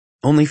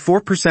Only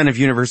 4% of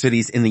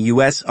universities in the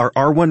U.S. are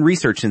R1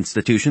 research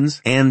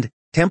institutions, and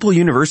Temple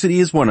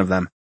University is one of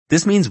them.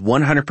 This means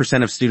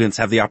 100% of students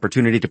have the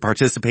opportunity to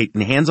participate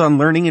in hands-on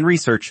learning and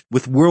research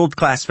with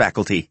world-class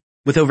faculty.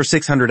 With over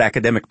 600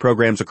 academic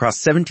programs across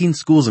 17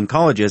 schools and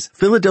colleges,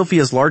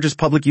 Philadelphia's largest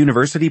public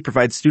university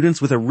provides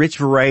students with a rich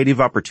variety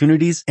of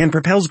opportunities and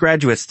propels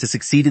graduates to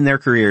succeed in their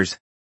careers.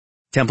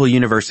 Temple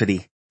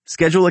University.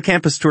 Schedule a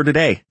campus tour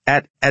today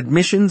at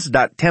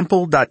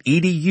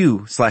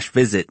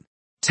admissions.temple.edu/visit.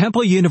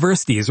 Temple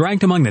University is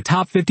ranked among the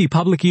top 50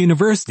 public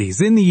universities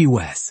in the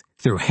U.S.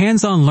 Through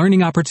hands-on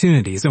learning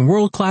opportunities and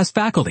world-class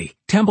faculty,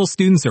 Temple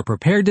students are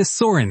prepared to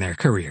soar in their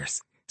careers.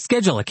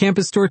 Schedule a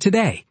campus tour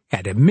today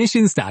at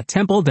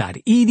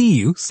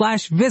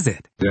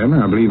admissions.temple.edu/visit.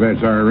 I believe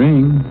that's our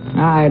ring.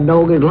 I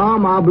don't get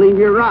long, I believe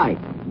you're right.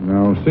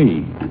 I'll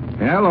see.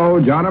 Hello,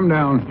 Jot 'em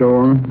Down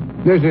store.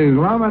 This is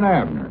Lum and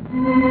Abner.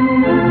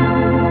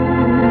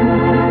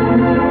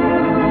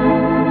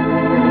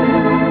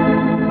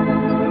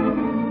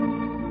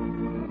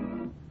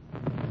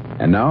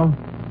 And now,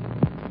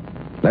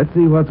 let's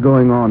see what's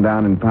going on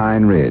down in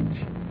Pine Ridge.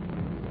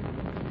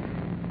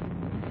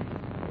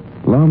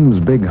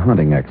 Lum's big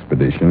hunting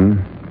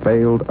expedition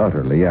failed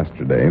utterly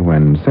yesterday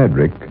when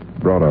Cedric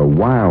brought a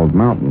wild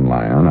mountain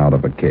lion out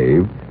of a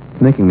cave,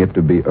 thinking it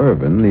to be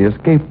Irvin, the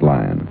escaped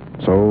lion.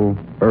 So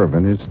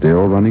Irvin is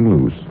still running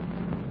loose.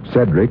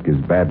 Cedric is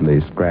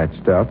badly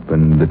scratched up,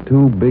 and the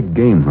two big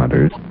game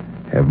hunters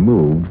have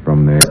moved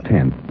from their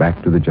tent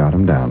back to the Jot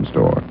 'em Down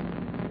store.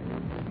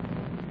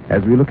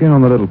 As we look in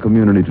on the little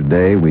community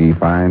today, we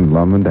find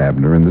Lum and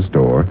Abner in the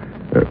store.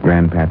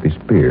 Grandpappy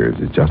Spears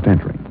is just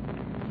entering.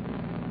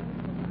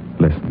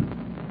 Listen.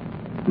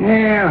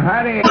 Yeah,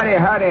 howdy.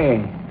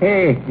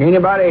 Hey,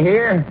 anybody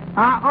here?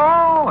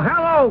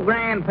 Hello,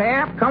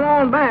 Grandpap. Come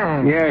on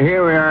back. Yeah,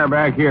 here we are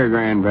back here,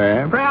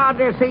 Grandpap. Proud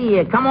to see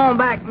you. Come on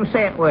back and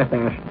sit with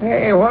us.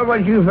 Hey, what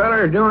was you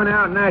fellers doing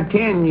out in that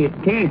tent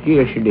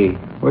yesterday?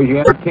 Was you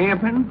out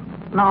camping?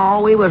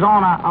 No, we was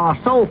on a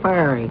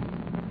safari.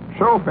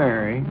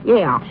 Safari?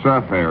 Yeah.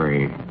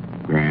 Safari,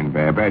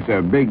 Grandpap. That's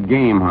a big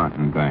game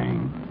hunting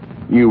thing.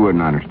 You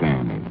wouldn't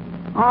understand it.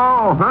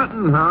 Oh,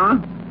 hunting, huh?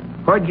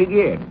 What'd you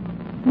get?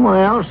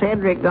 Well,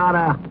 Cedric got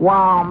a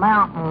wild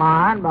mountain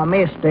lion by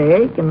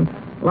mistake, and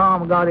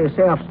Lum got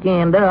himself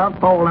skinned up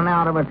falling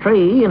out of a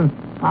tree, and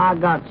I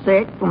got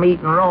sick from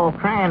eating raw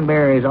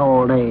cranberries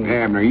all day.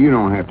 Abner, you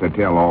don't have to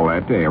tell all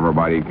that to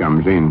everybody who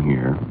comes in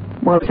here.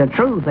 Well, it's a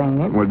truth,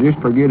 ain't it? Well, just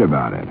forget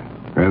about it.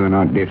 Rather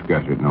not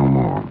discuss it no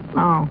more.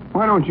 Oh.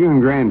 Why don't you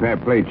and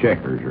Grandpap play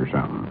checkers or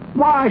something?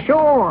 Why,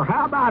 sure.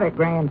 How about it,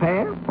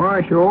 Grandpap?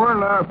 Why, sure.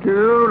 Love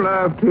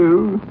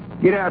to.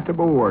 Get out the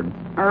board.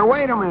 Or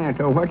wait a minute,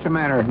 though. What's the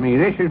matter with me?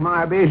 This is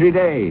my busy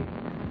day.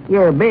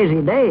 Your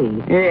busy day?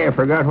 Yeah,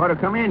 forgot what I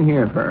come in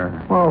here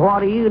for. Well,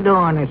 what are you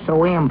doing that's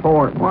so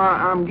important? Well,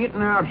 I'm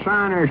getting out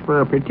signers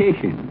for a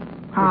petition.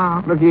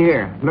 Huh? Looky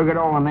here. Look at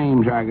all the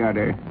names I got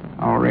there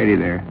already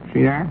there.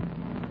 See there?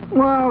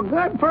 Well,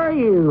 good for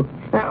you.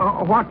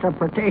 What's the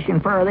petition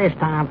for this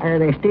time? Are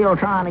they still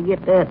trying to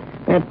get that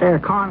there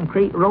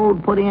concrete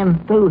road put in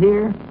through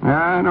here?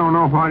 I don't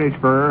know what it's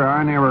for.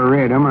 I never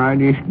read them. I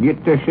just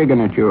get the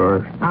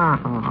signatures.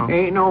 Uh-huh.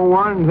 Ain't no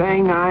one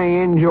thing I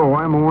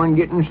enjoy more than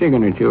getting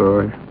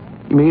signatures.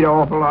 You meet an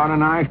awful lot of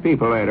nice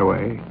people that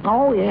way.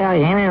 Oh, yeah,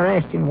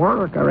 interesting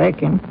work, I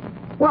reckon.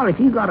 Well, if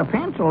you got a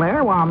pencil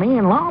there, well, me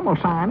and Lum will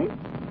sign it.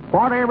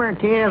 Whatever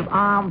it is,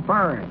 I'm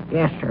for it.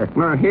 Yes, sir.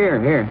 Well,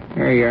 here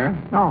you are.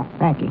 Oh,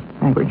 thank you.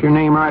 Put your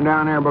name right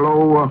down there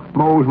below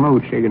Mose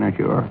Moose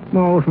signature.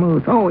 Mose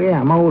Moose. Oh,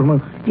 yeah, Mose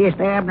Moose. Just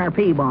Abner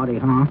Peabody,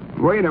 huh?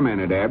 Wait a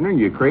minute, Abner.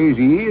 You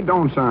crazy? You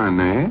don't sign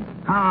that.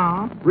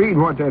 Huh? Read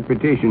what that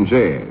petition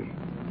says.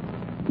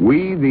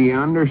 We, the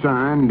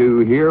undersigned,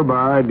 do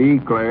hereby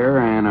declare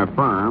and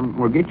affirm...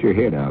 Well, get your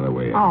head out of the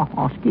way. Oh,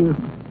 excuse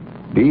me.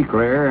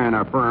 Declare and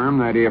affirm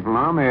that if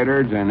Lum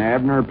Edwards and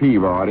Abner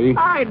Peabody...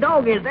 Hey,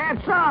 Dogies,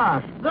 that's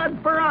us. Good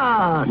for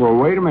us. Well,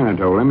 wait a minute,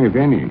 though. Let me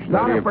finish.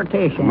 Got a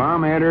petition.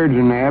 Lum Edwards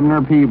and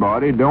Abner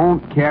Peabody don't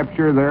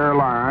capture their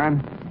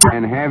lion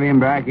and have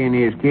him back in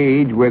his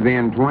cage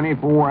within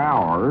 24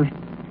 hours,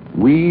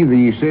 we,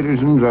 the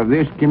citizens of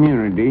this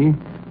community,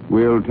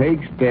 will take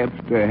steps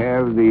to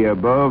have the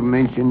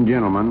above-mentioned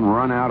gentleman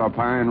run out of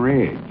Pine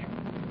Ridge.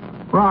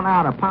 Run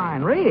out of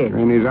Pine Ridge?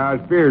 And his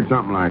eyes feared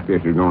something like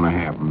this is going to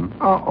happen.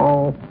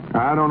 Uh-oh.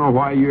 I don't know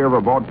why you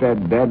ever bought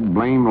that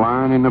dead-blamed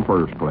lion in the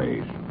first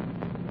place.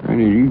 And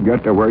you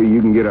got to where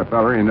you can get a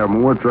feller into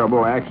more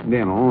trouble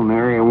accidental than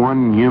there ain't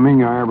one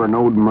human I ever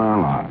knowed in my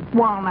life.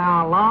 Well,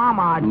 now, Lum,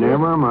 I just...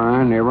 Never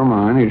mind.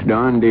 It's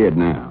done dead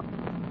now.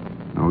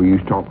 No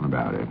use talking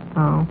about it.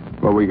 Oh.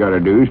 What we got to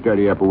do is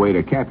study up a way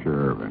to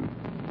capture Irvin.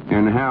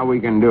 And how we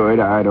can do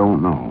it, I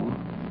don't know.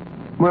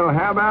 Well,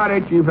 how about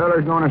it? You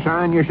fellers going to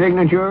sign your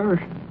signatures?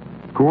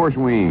 Of course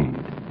we ain't.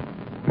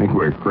 Think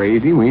we're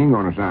crazy? We ain't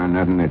going to sign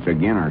nothing that's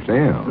agin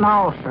ourselves.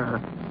 No,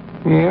 sir.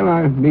 Well,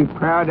 I'd be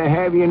proud to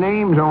have your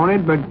names on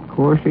it, but, of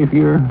course, if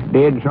you're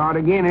dead shot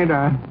agin it,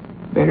 I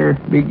better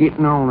be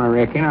getting on, I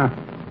reckon.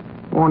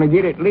 Want to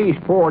get at least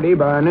 40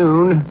 by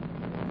noon.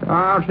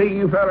 I'll see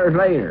you fellers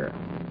later.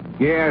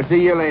 Yeah,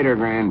 see you later,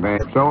 Grandpa.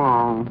 So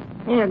long.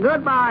 Yeah,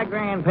 goodbye,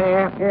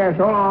 Grandpa. Yeah,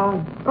 so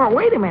long. Oh,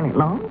 wait a minute,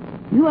 Lum.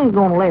 You ain't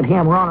gonna let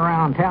him run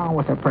around town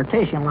with a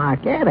petition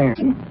like that, are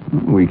you?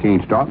 We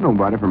can't stop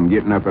nobody from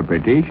getting up a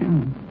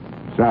petition.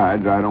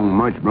 Besides, I don't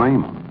much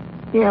blame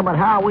them. Yeah, but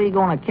how are we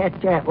gonna catch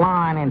that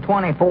line in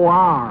 24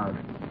 hours?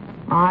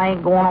 I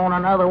ain't going on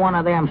another one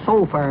of them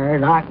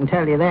sofas, I can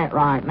tell you that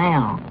right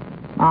now.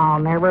 I'll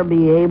never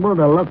be able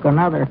to look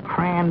another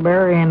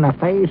cranberry in the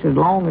face as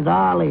long as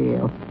I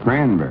live.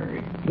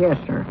 Cranberry? Yes,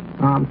 sir.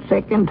 I'm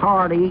sick and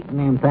tired of eating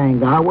them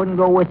things. I wouldn't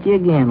go with you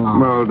again,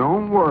 Lum. Well,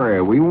 don't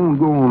worry. We won't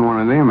go on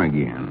one of them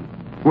again.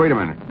 Wait a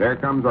minute. There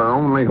comes our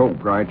only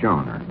hope right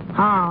yonder.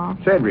 Huh?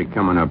 Cedric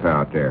coming up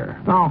out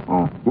there.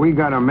 Oh. We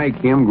gotta make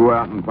him go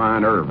out and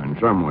find Irvin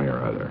some way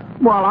or other.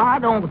 Well, I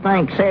don't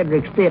think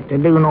Cedric's fit to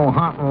do no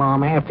hunting,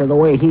 Lum, after the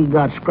way he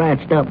got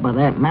scratched up by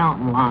that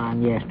mountain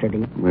lion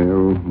yesterday.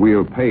 Well,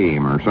 we'll pay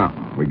him or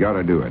something. We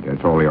gotta do it.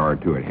 That's all there are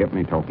to it. Help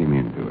me talk him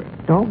into it.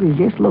 Doggies,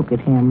 just look at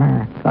him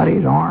there. Got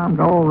his arms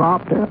all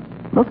wrapped up.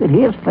 Look at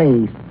his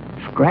face.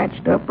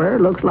 Scratched up there.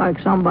 Looks like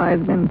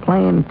somebody's been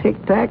playing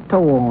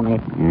tic-tac-toe on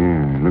it.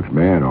 Yeah, it looks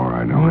bad, all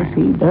right, don't Yes,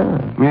 he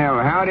does. Yeah,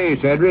 well, howdy,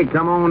 Cedric.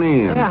 Come on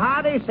in. Yeah,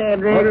 howdy,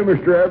 Cedric. Howdy,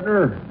 Mr.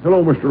 Abner.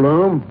 Hello, Mr.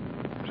 Lum.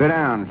 Sit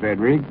down,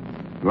 Cedric.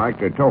 I'd like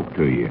to talk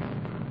to you.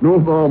 No,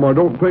 Mom, I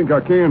don't think I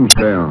can sit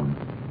down.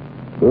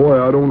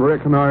 Boy, I don't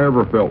reckon I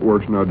ever felt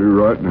worse than I do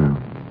right now.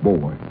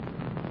 Boy.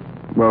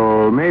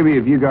 Well, maybe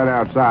if you got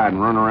outside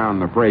and run around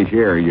in the fresh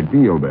air, you'd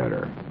feel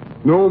better.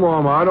 No,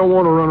 Mom, I don't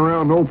want to run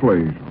around no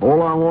place.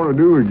 All I want to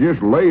do is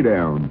just lay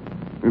down.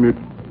 And it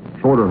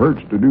sort of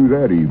hurts to do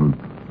that even.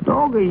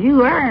 Doggies,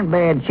 you are in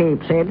bad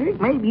shape,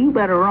 Cedric. Maybe you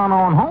better run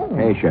on home.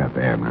 Hush up,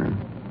 Abner.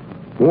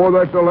 Boy,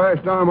 that's the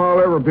last time I'll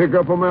ever pick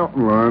up a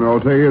mountain lion,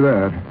 I'll tell you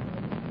that.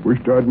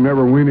 Wished I'd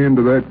never went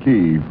into that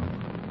cave.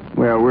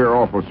 Well, we're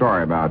awful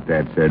sorry about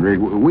that,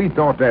 Cedric. We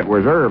thought that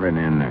was Irvin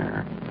in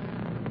there.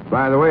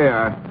 By the way,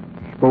 I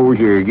suppose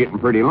you're getting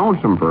pretty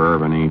lonesome for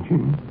Irvin, ain't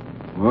you?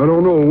 I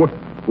don't know. What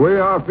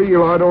way I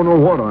feel, I don't know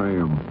what I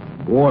am.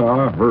 Boy,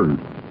 I hurt.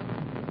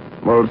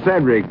 Well,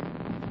 Cedric,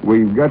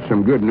 we've got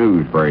some good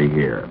news for you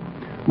here.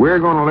 We're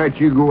going to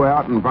let you go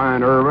out and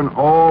find Irvin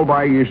all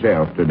by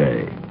yourself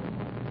today.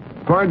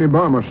 Find him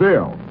by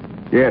myself.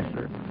 Yes,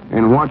 sir.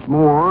 And what's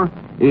more,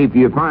 if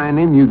you find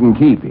him, you can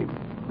keep him.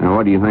 Now,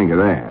 what do you think of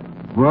that?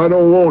 Well, I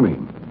don't want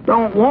him.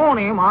 Don't want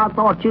him? I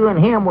thought you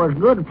and him was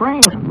good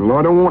friends. Well,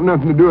 I don't want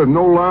nothing to do with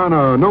no lion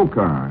of no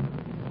kind.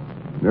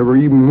 Never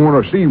even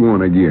want to see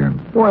one again.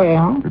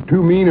 Well? They're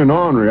too mean and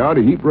ornery. I'd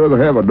a heap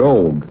rather have a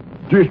dog.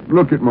 Just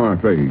look at my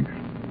face.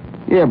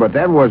 Yeah, but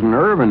that wasn't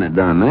Irvin that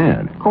done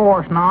that. Of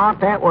course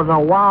not. That was a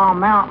wild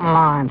mountain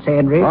lion,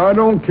 Cedric. I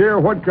don't care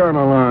what kind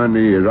of lion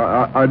he is.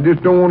 I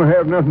just don't want to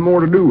have nothing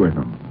more to do with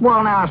him.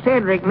 Well, now,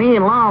 Cedric, me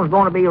and Lom's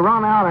going to be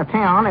run out of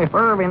town if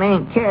Irvin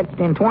ain't catched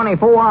in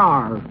 24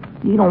 hours.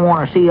 You don't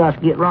want to see us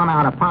get run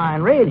out of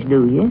Pine Ridge,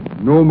 do you?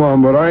 No,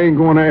 Mom, but I ain't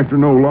going after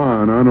no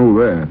lion. I know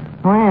that.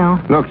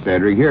 Well... Look,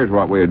 Cedric, here's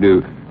what we'll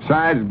do.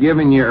 Besides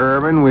giving you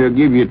Irvin, we'll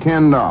give you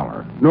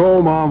 $10.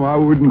 No, Mom, I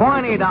wouldn't...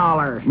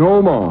 $20.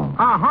 No, Mom.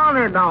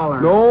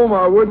 $100. No,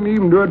 I wouldn't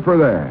even do it for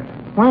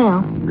that.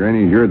 Well...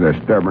 Granny, you're the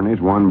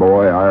stubbornest one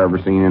boy I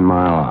ever seen in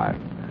my life.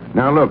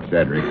 Now, look,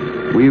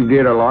 Cedric, we've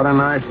did a lot of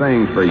nice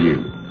things for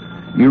you.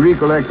 You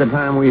recollect the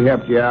time we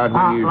helped you out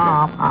when you...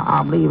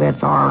 I believe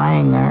that's our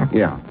ring there.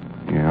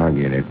 Yeah, I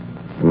get it.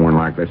 More than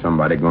likely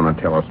somebody going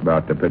to tell us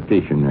about the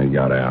petition they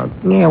got out.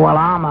 Yeah, well,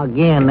 I'm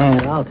again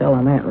that. I'll tell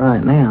him that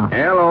right now.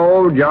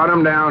 Hello, jot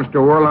 'em down,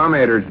 Store. Lum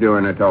Edder's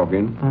doing the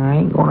talking. I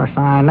ain't going to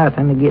sign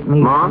nothing to get me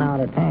Mom? out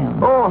of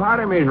town. Oh,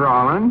 howdy, Miss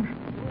Rollins.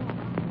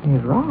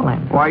 Miss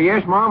Rollins? Why,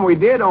 yes, Mom, we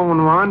did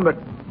own one, but...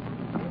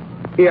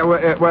 Yeah,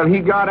 well, he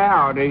got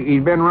out.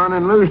 He's been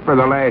running loose for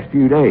the last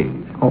few days.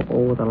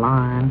 Oh, the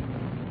lion.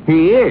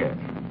 He is.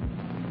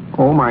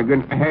 Oh, my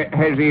goodness.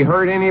 Has he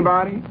hurt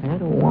anybody? That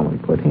old woman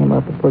put him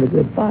up a pretty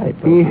good fight.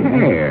 He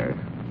has.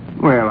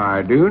 Well,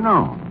 I do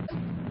know.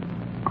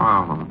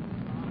 Uh-huh.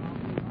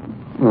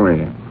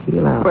 Well,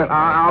 Chill out. Well,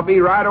 I'll be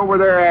right over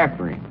there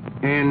after him.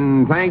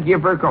 And thank you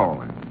for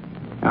calling.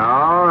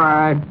 All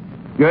right.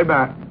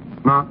 Goodbye.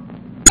 Mom.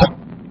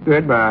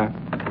 Goodbye.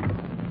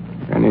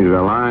 And his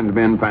line's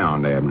been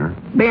found, Abner.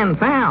 Been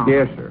found?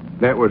 Yes, sir.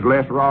 That was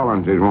Les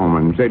Rollins, his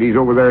woman. Said he's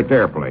over there at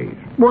their place.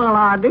 Well,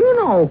 I do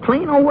know.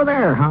 Clean over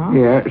there, huh?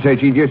 Yeah, said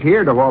she just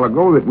heard a while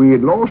ago that we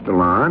had lost a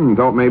lion and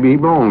thought maybe he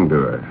belonged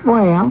to us.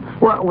 Well,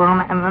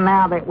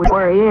 now that we're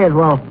where he is,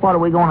 well, what are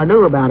we going to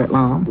do about it,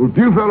 Lum? Well, if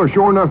you fellas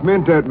sure enough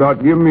meant that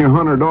about giving me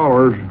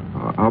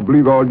 $100, I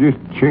believe I'll just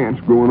chance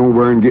going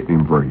over there and getting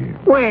him for you.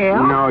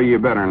 Well... No, you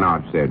better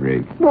not,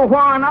 Cedric. Well,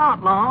 why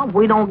not, Lum? If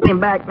we don't get him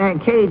back in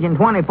that cage in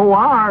 24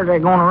 hours, they're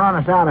going to run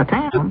us out of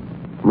town.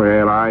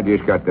 Well, I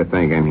just got to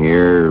thinking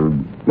here.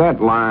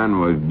 That lion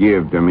was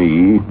give to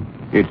me.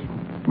 It's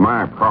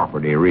my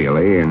property,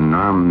 really, and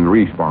I'm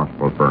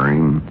responsible for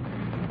him.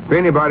 If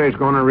anybody's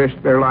going to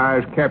risk their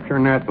lives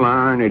capturing that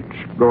lion,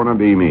 it's going to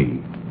be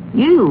me.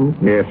 You?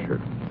 Yes,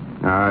 sir.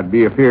 I'd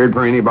be afeard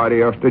for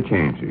anybody else to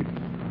chance it.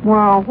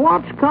 Well,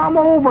 what's come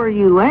over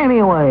you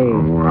anyway?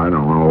 Oh, I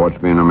don't know what's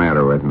been the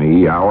matter with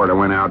me. I ought to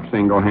went out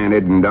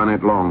single-handed and done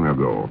it long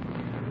ago.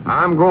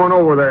 I'm going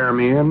over there,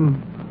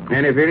 men.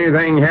 And if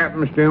anything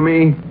happens to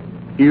me,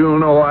 you'll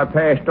know I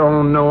passed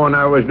on knowing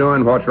I was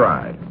doing what's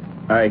right.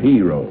 A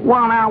hero.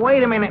 Well, now,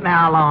 wait a minute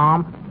now,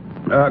 Lum.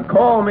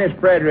 Call Miss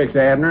Fredericks,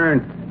 Abner,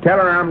 and tell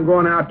her I'm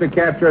going out to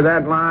capture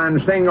that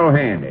line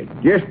single-handed,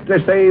 just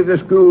to save the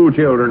school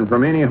children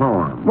from any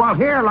harm. Well,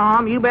 here,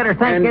 Lum, you better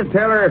think And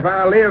tell her if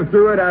I live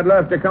through it, I'd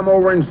love to come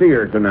over and see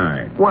her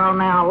tonight. Well,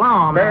 now,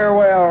 Lum...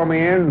 Farewell,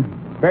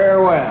 men.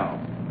 Farewell.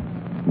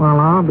 Well,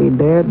 I'll be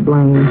dead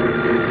blamed.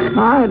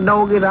 I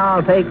dog it,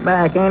 I'll take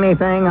back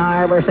anything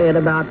I ever said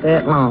about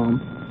that Lum.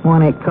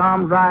 When it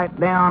comes right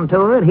down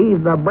to it,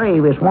 he's the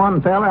bravest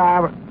one fella I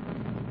ever...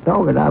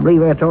 Dog it, I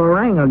believe that's our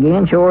ring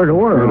again, sure as the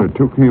world. I'd have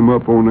took him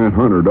up on that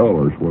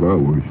 $100, what I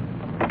was.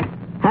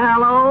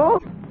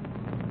 Hello?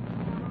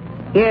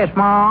 Yes,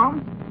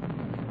 Mom?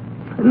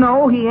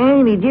 No, he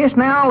ain't. He just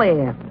now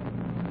left.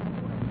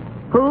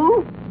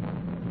 Who?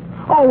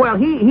 Oh, well,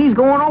 he's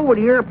going over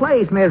to your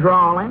place, Miss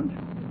Rawlins.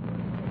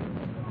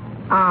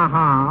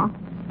 Uh-huh.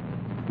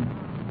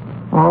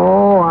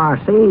 Oh, I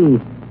see.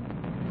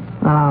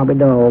 I'll be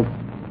dog.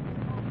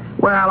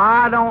 Well,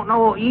 I don't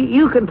know.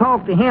 You can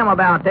talk to him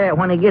about that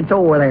when he gets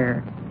over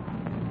there.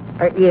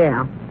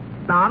 Yeah.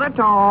 Not at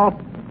all.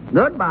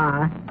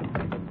 Goodbye.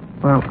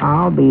 Well,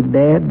 I'll be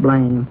dead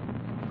blamed.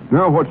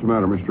 Now, what's the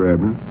matter, Mr.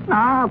 Abner?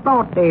 I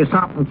thought there was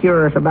something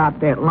curious about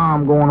that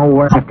Lum going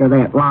over after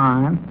that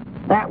line.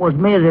 That was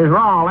Mrs.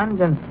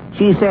 Rawlins, and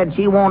she said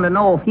she wanted to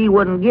know if he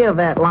wouldn't give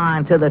that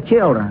line to the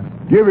children.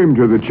 Give him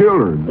to the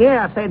children.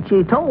 Yeah, said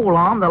she told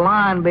Lum the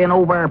line been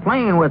over there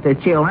playing with the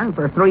children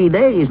for 3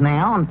 days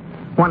now, and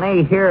when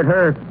they heard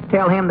her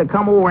tell him to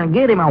come over and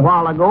get him a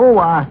while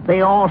ago,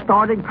 they all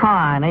started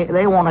crying.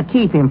 They want to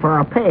keep him for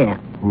a pet.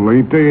 Well,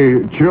 ain't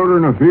the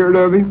children afeard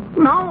of him?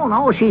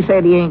 No, she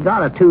said he ain't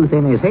got a tooth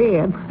in his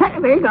head.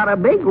 They got a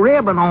big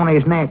ribbon on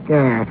his neck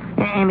there,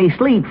 and he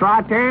sleeps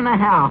right there in the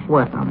house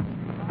with them.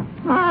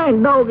 I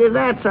know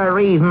that's the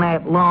reason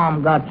that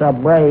Lum got so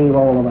brave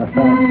all of a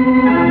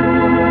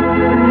sudden.